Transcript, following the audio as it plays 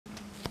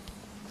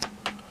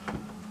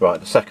Right,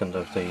 the second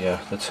of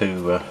the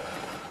two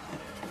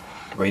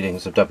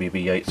readings of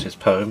W.B.Yeats'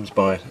 poems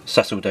by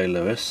Cecil Day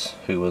Lewis,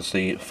 who was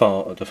the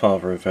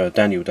father of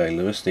Daniel Day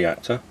Lewis, the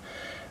actor,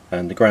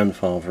 and the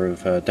grandfather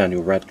of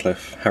Daniel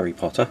Radcliffe, Harry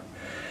Potter,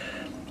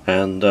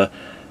 and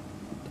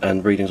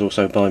readings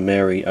also by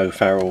Mary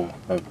O'Farrell,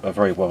 a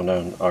very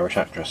well-known Irish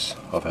actress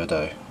of her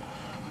day.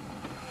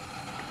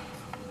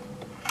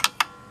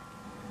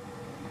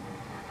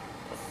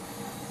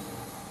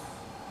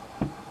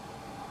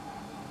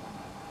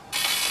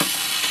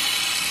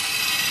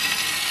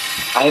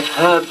 I've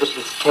heard that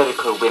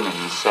hysterical women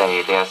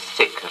say they're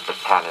sick of the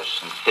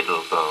palace and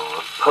fiddle bow,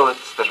 of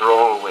poets that are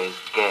always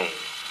gay.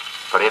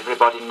 For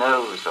everybody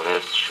knows, or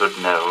else should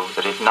know,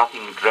 that if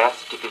nothing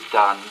drastic is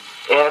done,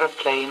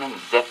 aeroplane and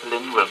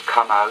zeppelin will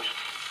come out,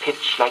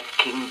 pitch like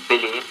King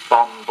Billy,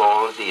 bomb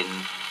balls in,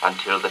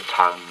 until the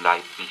town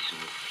lie beaten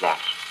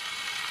flat.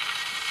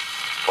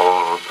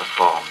 All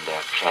perform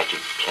their tragic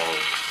play.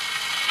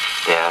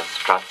 There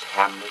struts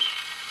Hamlet,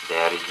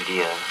 there is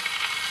Lear,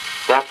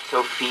 that's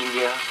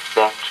Ophelia,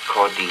 that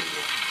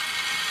Cordelia.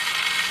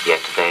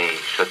 Yet they,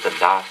 should the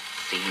last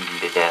scene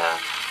be there,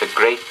 the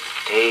great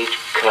stage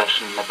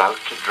curtain about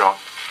to drop,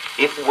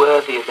 if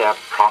worthy their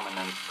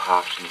prominent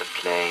part in the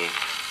play,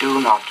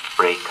 do not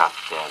break up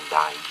their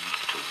lines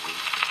to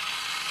weep.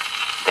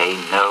 They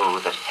know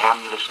that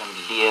Hamlet and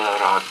Lear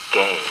are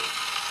gay,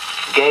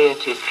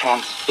 gaiety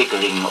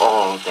transfiguring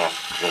all their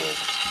dread.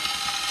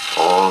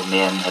 All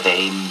men have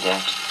aimed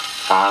at,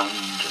 found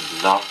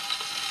and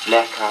lost,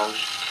 blackout,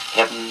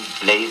 heaven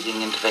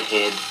blazing into the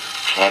head,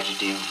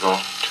 tragedy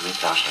wrought to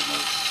its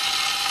uttermost.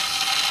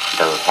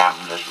 Though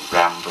Hamlet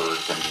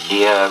rambles and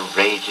Lear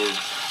rages,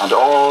 and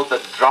all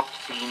the drop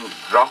scenes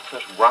drop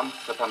at once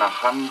upon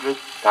 100,000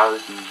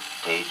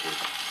 stages,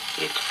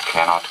 it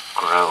cannot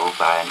grow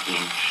by an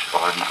inch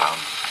or an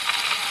ounce.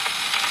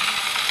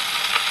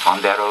 On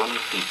their own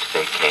feet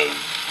they came,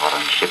 or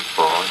on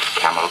shipboard,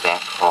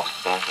 camelback,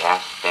 horseback,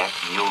 assback,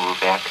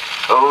 muleback,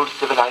 old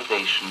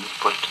civilizations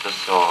put to the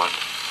sword.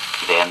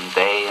 Then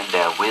they in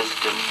their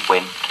wisdom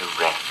went to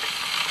wreck.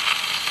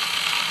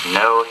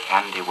 No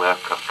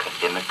handiwork of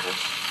Callimachus,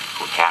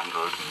 who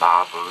handled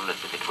marble as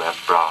if it were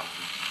bronze,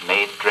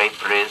 made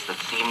draperies that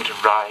seemed to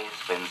rise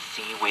when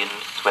sea wind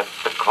swept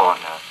the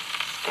corner,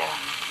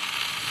 stands.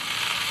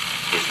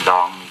 His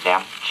long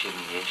lamp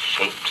chimney,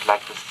 shaped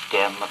like the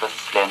stem of a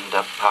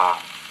slender palm,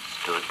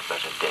 stood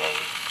but a day.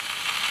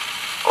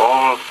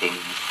 All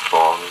things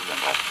fall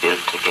and are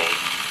built again,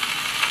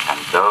 and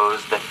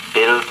those that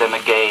build them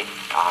again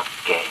are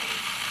gay.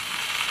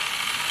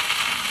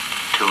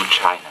 Two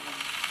Chinamen,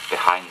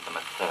 behind them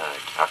a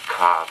third, are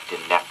carved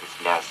in Lapis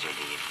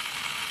Lazuli.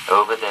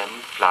 Over them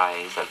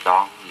flies a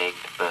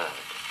long-legged bird,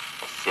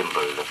 a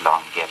symbol of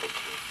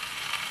longevity.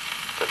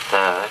 The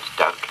third,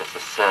 doubtless a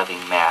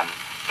serving man,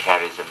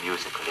 carries a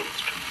musical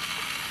instrument.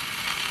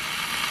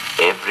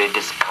 Every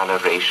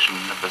discoloration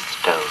of a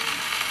stone,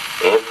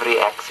 every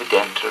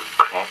accidental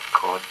crack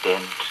or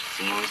dent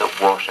seems a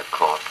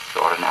watercourse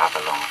or an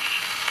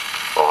avalanche,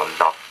 or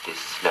lofty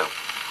slope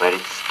where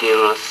it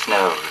still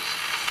snows,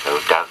 though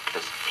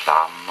doubtless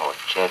plum or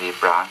cherry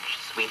branch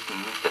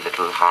sweetens the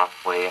little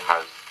halfway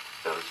house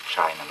those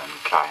Chinamen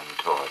climb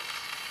towards.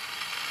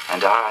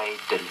 And I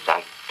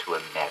delight to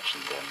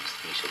imagine them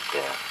seated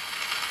there.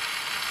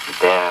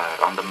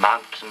 There, on the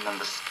mountain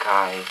and the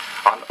sky,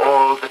 on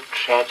all the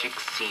tragic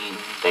scene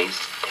they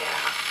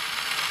stare.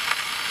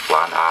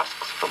 One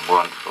asks for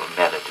mournful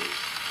melodies.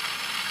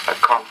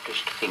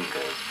 Accomplished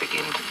fingers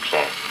begin to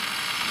play.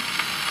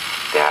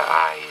 Their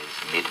eyes,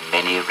 mid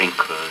many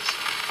wrinkles,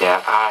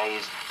 their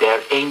eyes,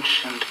 their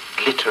ancient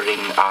glittering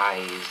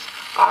eyes,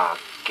 are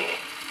gay.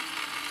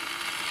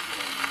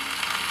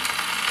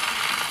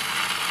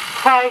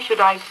 Why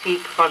should I seek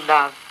for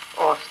love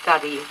or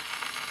study it?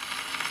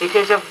 It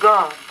is of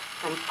God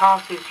and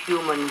passes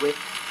human wit.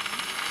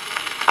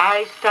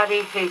 I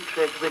study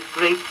hatred with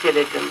great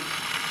diligence,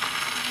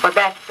 for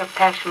that's a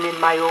passion in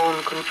my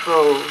own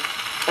control,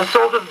 a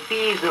sort of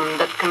besom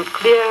that can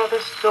clear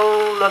the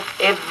soul of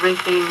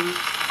everything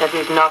that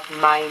is not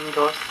mind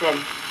or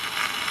sense.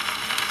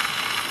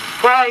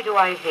 Why do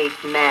I hate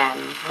man,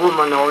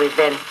 woman, or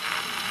event?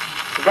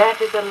 That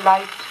is a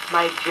light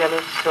my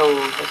jealous soul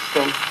has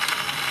sent.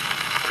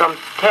 From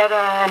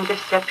terror and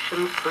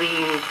deception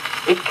freed,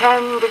 it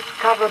can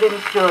discover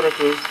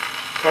impurities,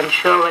 can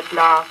show at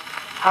last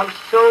how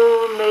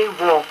soul may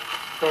walk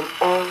when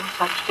all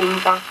such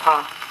things are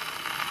past,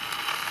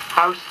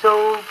 how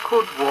soul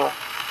could walk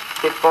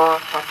before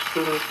such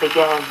things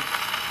began.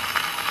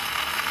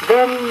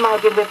 Then my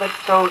delivered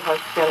soul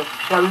herself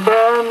shall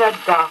learn a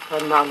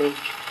darker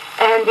knowledge,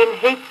 and in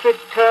hatred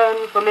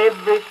turn from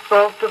every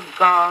thought of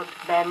God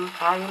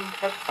mankind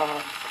has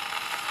had.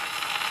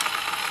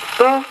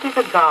 Thought is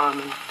a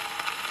garment,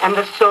 and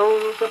the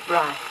soul's a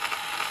bride,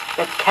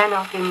 that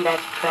cannot in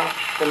that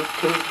trash and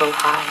tinsel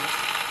hide.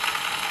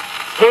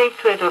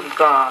 Hatred of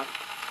God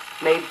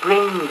may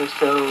bring the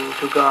soul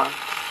to God.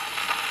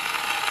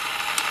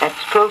 At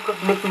stroke of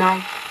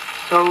midnight,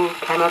 soul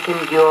cannot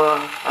endure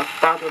a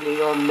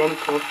bodily or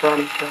mental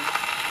furniture.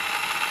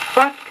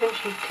 What can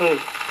she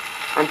take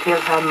until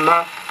her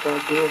master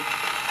gives?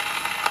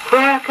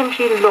 Where can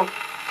she look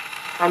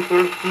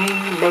until he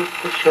make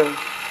the show?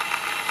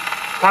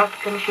 What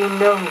can she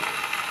know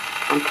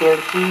until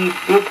he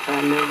bid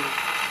her know?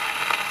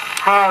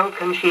 How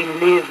can she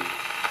live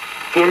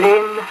till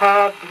in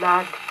her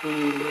blood he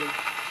lives?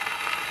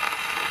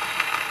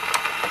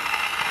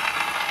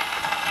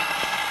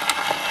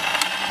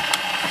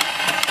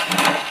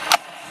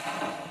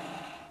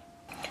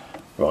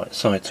 Right,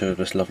 side 2 of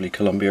this lovely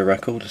Columbia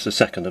record. It's the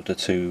second of the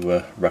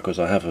two records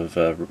I have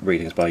of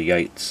readings by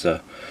Yeats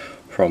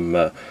from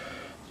the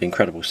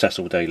incredible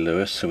Cecil Day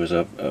Lewis, who was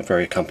a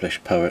very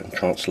accomplished poet and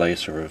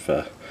translator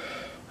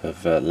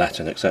of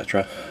Latin,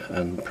 etc.,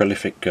 and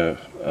prolific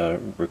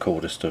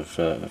recordist of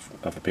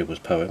other people's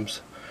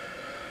poems.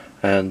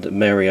 And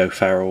Mary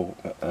O'Farrell,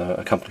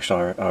 accomplished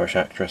Irish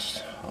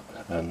actress,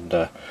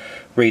 and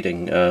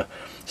reading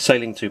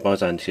Sailing to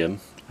Byzantium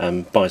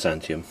and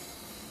Byzantium.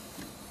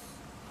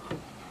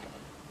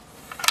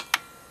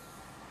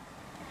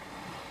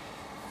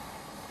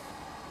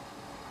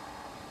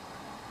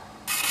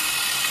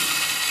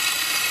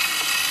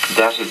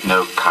 That is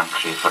no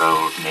country for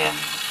old men,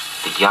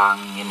 the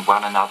young in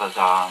one another's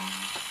arms,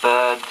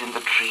 birds in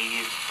the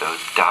trees, those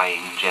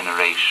dying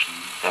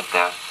generations at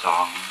their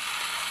song.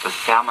 The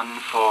salmon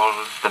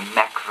falls, the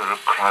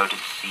mackerel crowded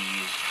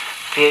seas,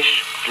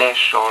 fish,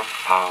 flesh or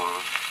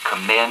fowl,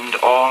 commend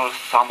all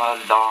summer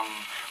long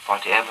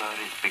whatever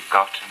is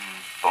begotten,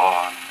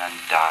 born and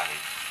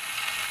dies.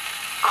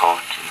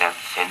 Caught in that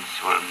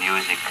sensual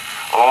music,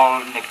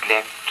 all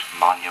neglect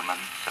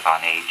monuments of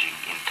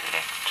unaging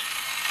intellect.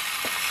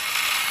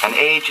 An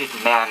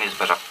aged man is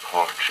but a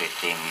paltry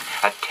thing,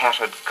 a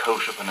tattered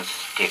coat upon a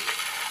stick,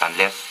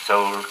 unless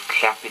soul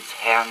clap its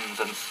hands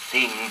and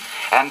sing,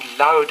 and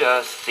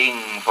louder sing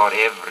for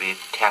every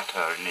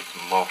tatter in its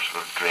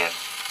mortal dress.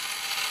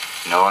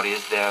 Nor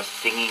is there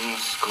singing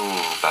school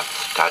but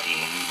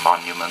studying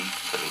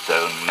monuments of its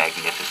own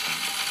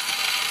magnificence.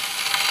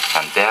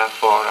 And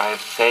therefore I have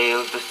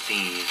sailed the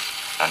seas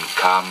and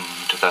come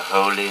to the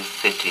holy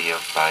city of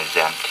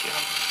Byzantium.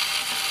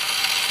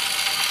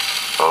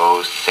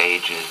 O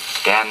sages,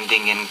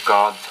 standing in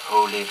God's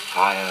holy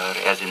fire,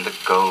 as in the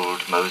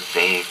gold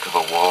mosaic of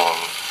a wall,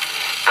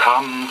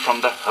 come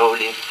from the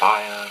holy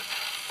fire,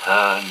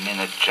 burn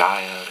in a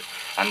gyre,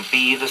 and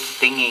be the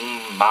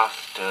singing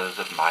masters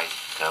of my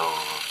soul.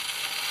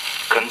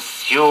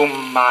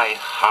 Consume my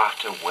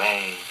heart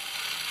away,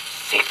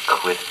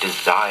 sick with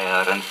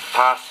desire, and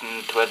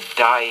fastened to a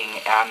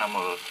dying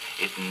animal,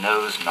 it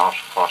knows not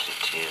what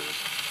it is,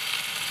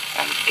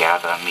 and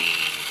gather me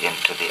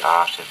into the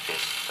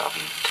artifice of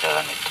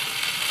eternity.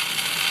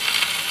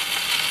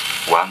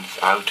 Once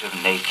out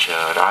of nature,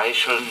 I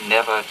shall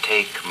never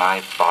take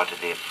my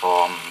bodily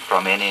form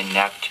from any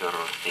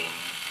natural thing,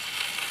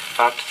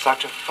 but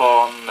such a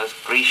form as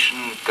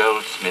Grecian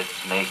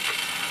goldsmiths make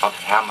of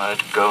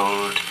hammered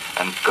gold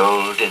and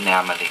gold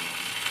enameling,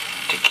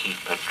 to keep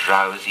a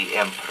drowsy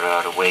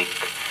emperor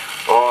awake,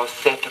 or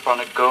set upon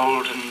a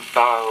golden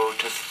bough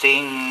to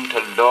sing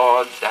to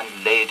lords and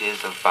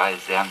ladies of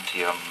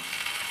Byzantium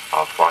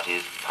of what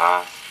is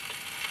past,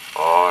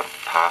 or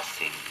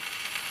passing,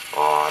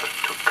 or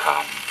to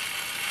come.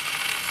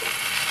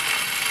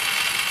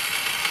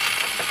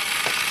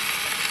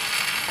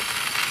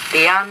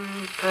 The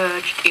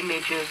unpurged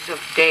images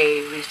of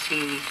day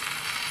recede.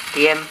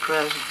 The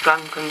emperor's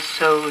drunken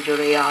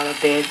soldiery are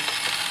abed.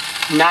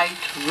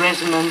 Night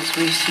resonance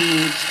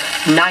recedes,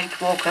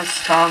 night walker's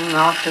song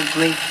after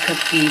great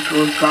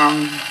cathedral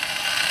gong.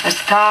 A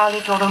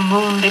starlit or a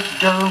moonlit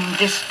dome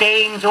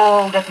disdains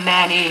all that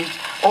man is,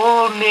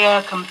 all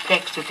mere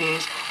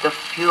complexities, the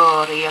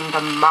fury and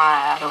the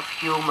mire of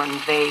human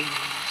veins.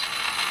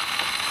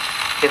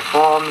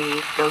 Before me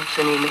floats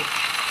an image,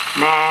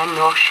 man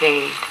or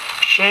shade,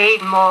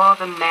 shade more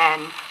than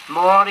man,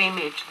 more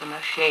image than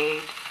a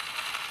shade.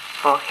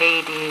 For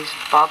Hades,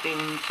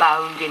 bobbing,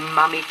 bound in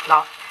mummy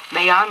cloth,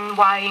 may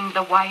unwind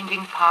the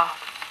winding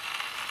path.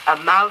 A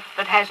mouth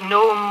that has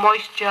no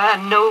moisture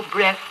and no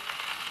breath,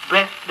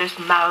 breathless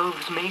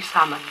mouths may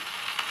summon.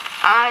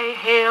 I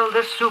hail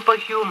the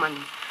superhuman,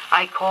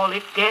 I call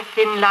it death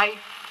in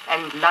life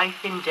and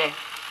life in death.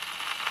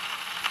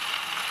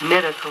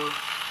 Miracle,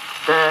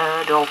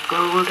 bird or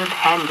golden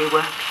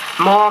handiwork,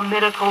 more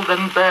miracle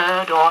than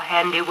bird or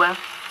handiwork,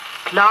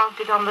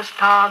 planted on the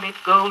starlit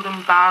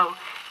golden bough,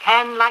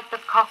 can like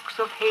the cocks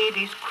of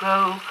Hades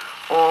crow,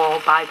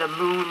 or by the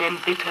moon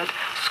embittered,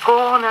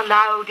 scorn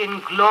aloud in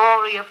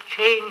glory of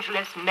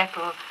changeless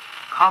metal,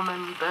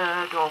 common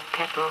bird or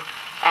petal,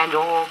 and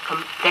all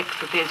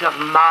complexities of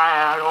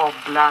mire or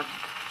blood.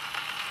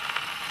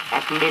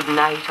 At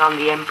midnight on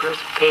the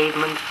emperor's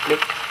pavement flit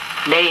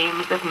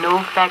flames that no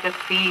faggot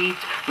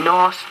feeds,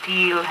 nor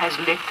steel has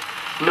lit,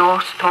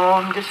 nor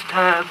storm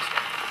disturbs,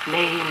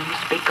 flames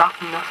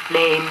begotten of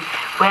flame,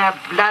 where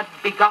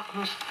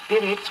blood-begotten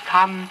spirits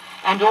come,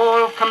 and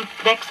all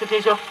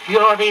complexities of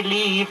fury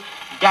leave,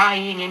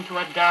 dying into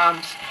a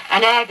dance,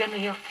 an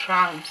agony of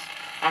trance,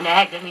 an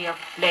agony of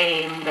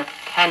flame that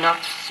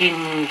cannot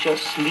singe a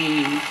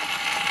sleeve.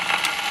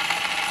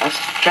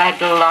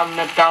 astraddle on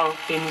the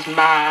dolphin's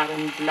mire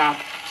and blood.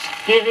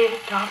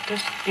 Spirit after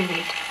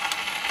spirit,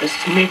 the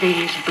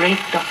smithies break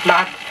the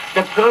flood,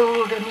 the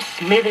golden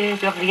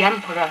smithies of the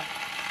emperor.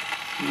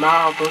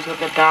 Marbles of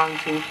the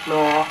dancing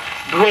floor,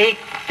 break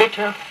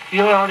bitter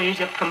furies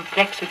of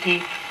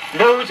complexity,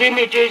 those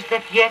images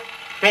that yet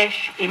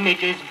fresh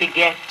images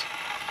beget.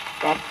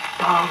 That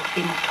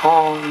dolphin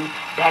torn,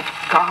 that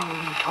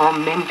gown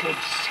tormented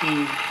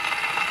sea.